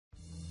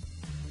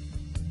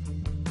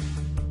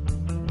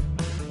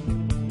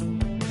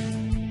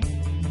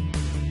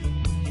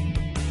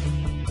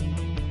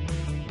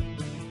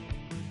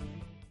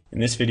In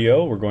this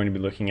video, we're going to be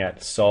looking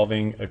at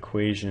solving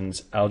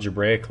equations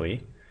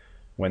algebraically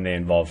when they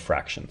involve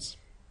fractions.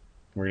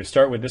 We're going to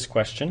start with this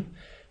question.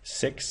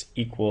 6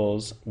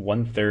 equals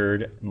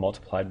 1/3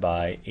 multiplied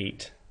by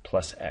 8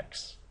 plus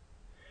x.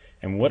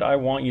 And what I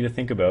want you to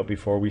think about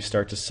before we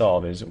start to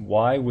solve is,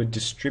 why would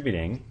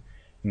distributing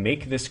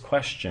make this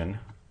question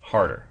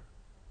harder?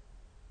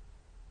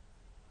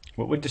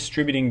 What would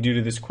distributing do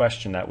to this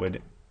question that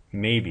would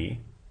maybe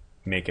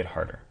make it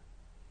harder?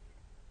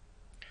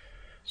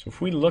 So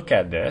if we look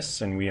at this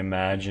and we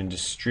imagine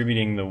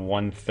distributing the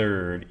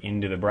 1/3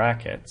 into the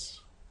brackets,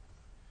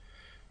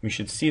 we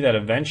should see that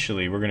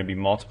eventually we're going to be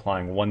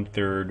multiplying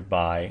 1/3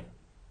 by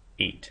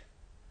 8,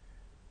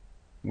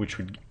 which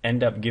would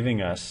end up giving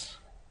us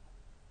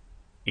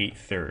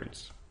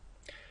 8/3.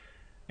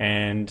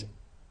 And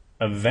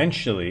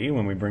eventually,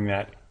 when we bring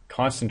that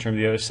constant term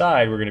to the other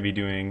side, we're going to be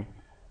doing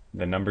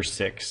the number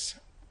 6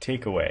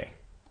 take away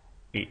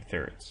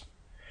 8/3.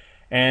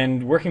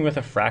 And working with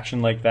a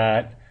fraction like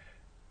that,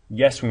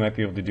 yes, we might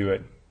be able to do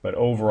it, but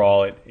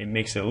overall it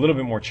makes it a little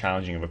bit more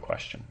challenging of a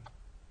question.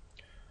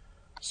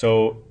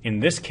 So in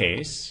this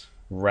case,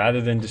 rather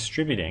than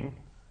distributing,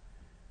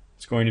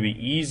 it's going to be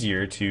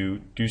easier to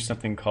do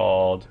something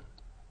called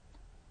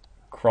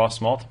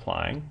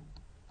cross-multiplying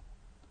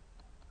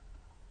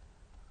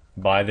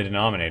by the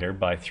denominator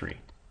by 3.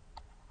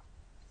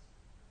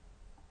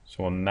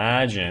 So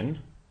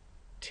imagine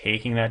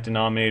taking that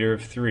denominator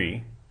of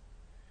 3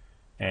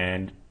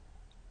 and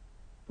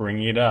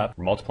bringing it up,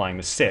 multiplying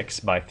the 6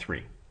 by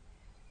 3.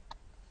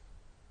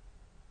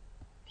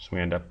 So we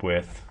end up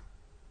with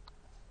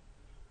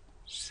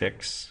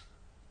 6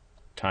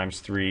 times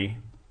 3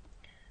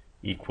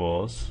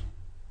 equals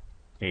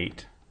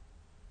 8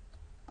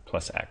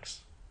 plus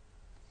x.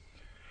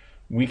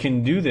 We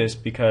can do this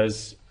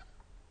because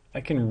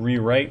I can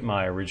rewrite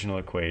my original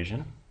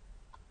equation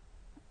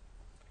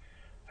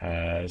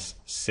as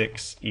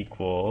 6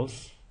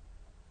 equals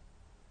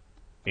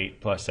 8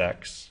 plus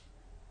x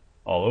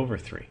all over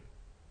 3.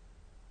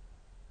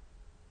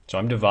 So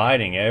I'm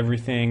dividing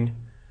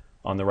everything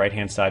on the right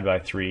hand side by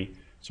 3,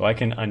 so I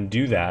can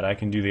undo that. I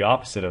can do the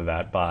opposite of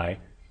that by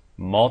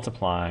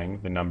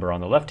multiplying the number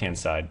on the left hand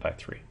side by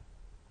 3.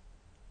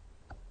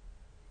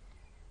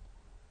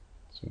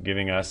 So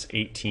giving us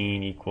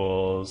 18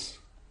 equals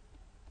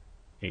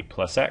 8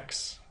 plus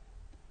x,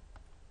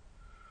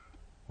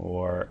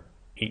 or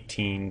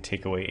 18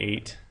 take away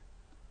 8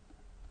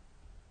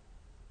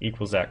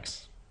 equals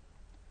x,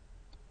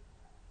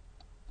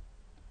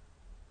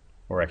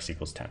 or x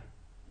equals 10.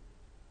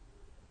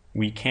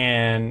 We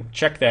can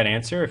check that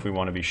answer if we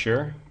want to be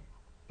sure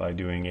by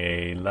doing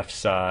a left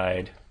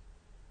side,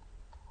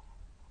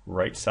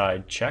 right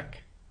side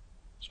check.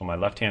 So on my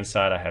left hand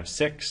side I have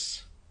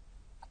 6.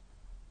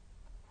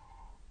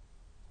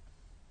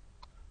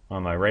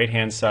 On my right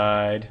hand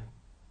side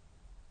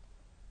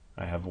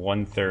I have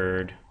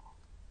 1/3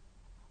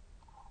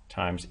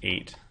 times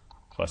 8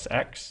 plus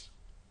x,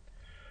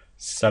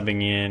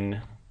 subbing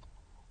in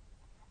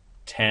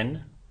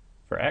 10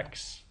 for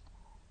x,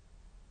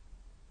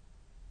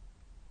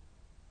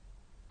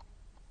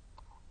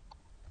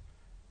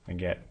 I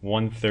get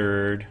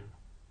 1/3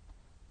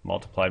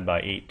 multiplied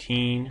by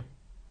 18,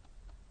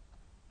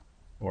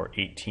 or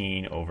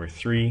 18 over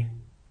 3,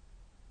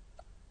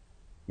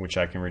 which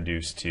I can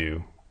reduce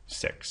to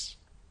 6.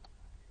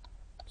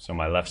 So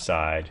my left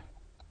side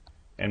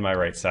and my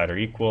right side are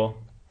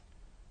equal,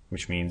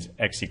 which means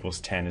x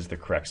equals 10 is the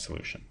correct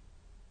solution.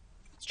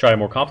 Let's try a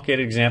more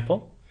complicated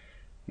example.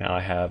 Now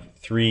I have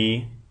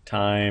 3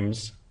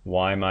 times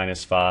y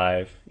minus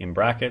 5 in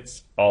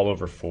brackets all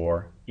over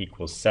 4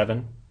 equals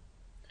 7.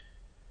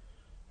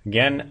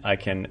 Again, I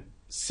can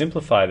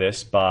simplify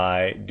this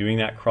by doing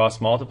that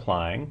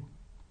cross-multiplying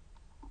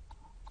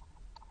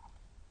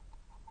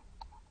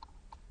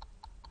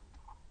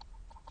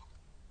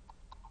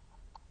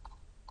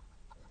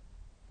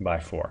by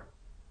 4.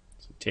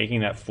 So taking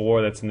that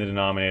 4 that's in the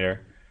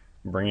denominator,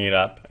 bringing it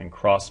up, and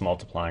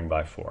cross-multiplying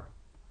by 4.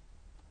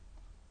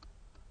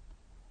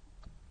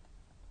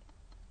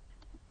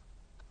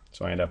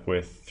 So I end up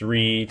with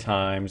 3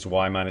 times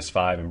y minus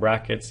 5 in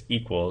brackets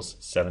equals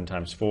 7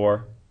 times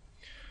 4,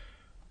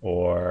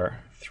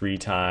 or 3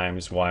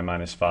 times y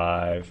minus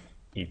 5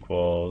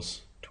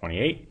 equals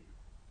 28.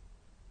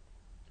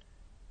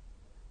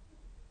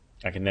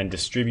 I can then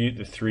distribute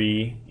the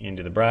 3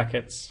 into the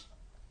brackets.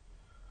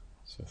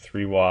 So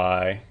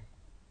 3y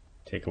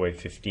take away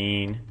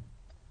 15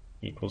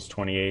 equals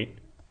 28.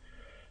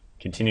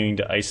 Continuing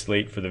to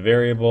isolate for the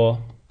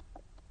variable,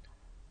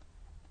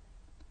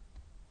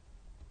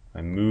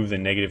 I move the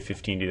negative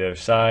 15 to the other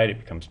side, it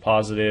becomes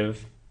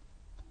positive,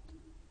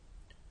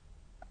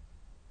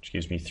 which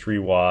gives me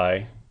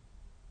 3y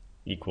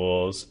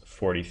equals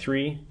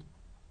 43,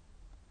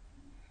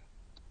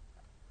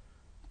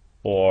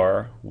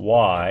 or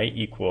y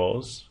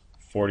equals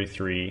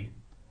 43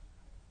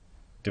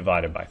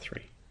 divided by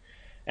 3.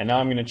 And now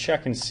I'm going to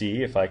check and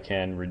see if I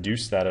can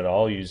reduce that at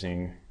all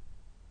using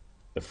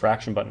the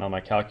fraction button on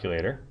my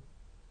calculator,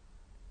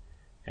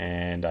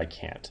 and I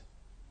can't.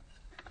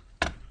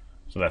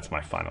 So that's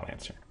my final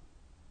answer.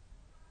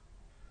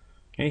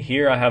 Okay,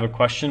 here I have a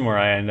question where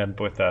I end up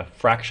with a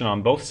fraction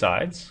on both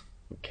sides.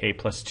 K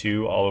plus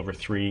 2 all over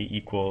 3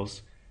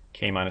 equals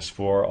k minus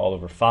 4 all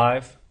over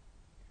 5.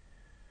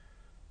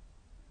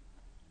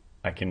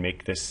 I can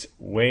make this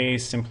way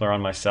simpler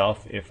on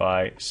myself if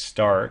I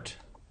start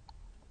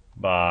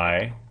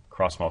by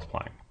cross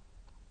multiplying.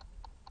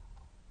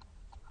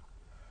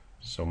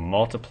 So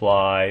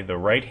multiply the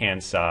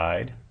right-hand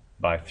side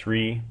by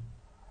 3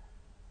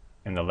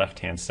 and the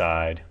left-hand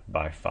side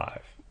by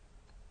 5.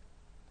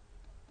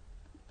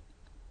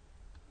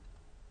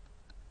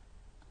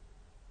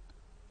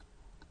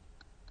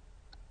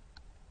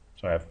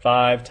 So I have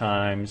 5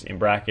 times, in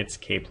brackets,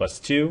 k plus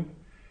 2,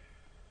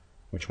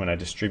 which when I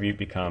distribute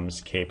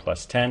becomes k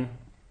plus 10.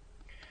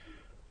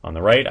 On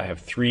the right, I have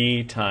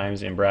 3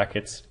 times, in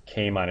brackets,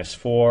 k minus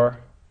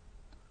 4,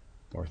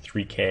 or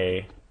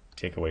 3k,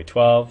 take away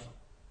 12.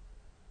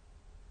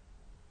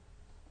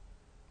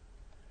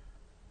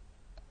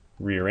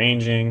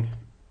 Rearranging,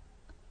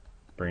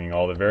 bringing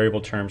all the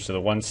variable terms to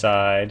the one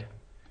side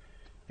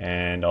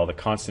and all the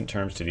constant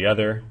terms to the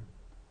other,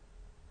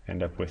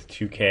 end up with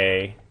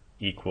 2k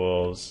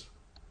equals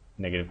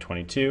negative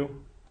 22,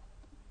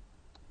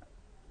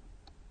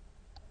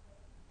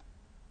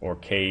 or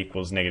k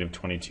equals negative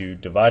 22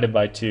 divided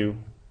by 2,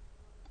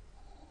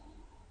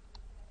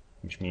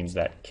 which means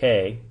that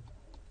k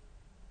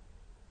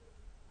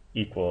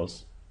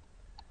equals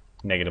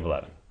negative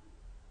 11.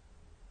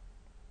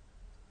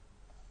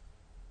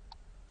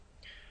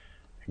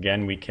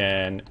 Again, we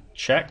can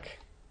check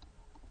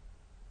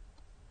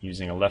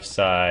using a left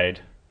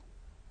side,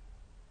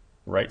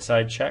 right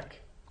side check.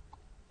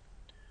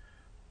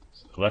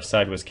 So the left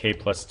side was k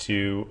plus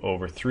 2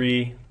 over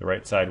 3. The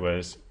right side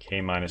was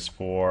k minus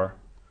 4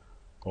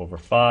 over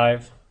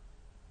 5.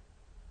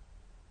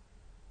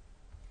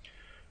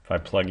 If I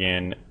plug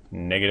in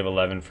negative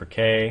 11 for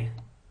k,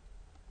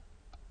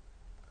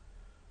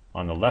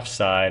 on the left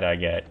side I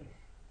get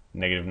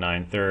negative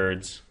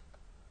 9/3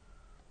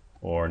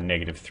 or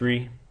negative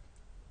 3.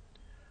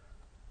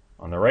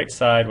 On the right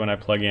side, when I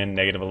plug in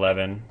negative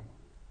 11,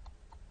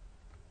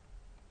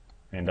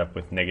 I end up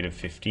with negative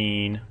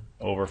 15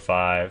 over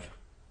 5,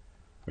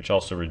 which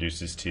also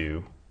reduces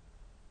to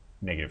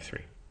negative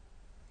 3.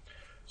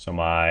 So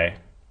my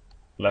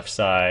left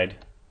side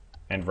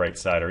and right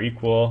side are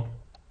equal.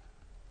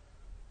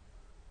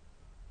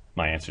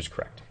 My answer is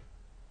correct.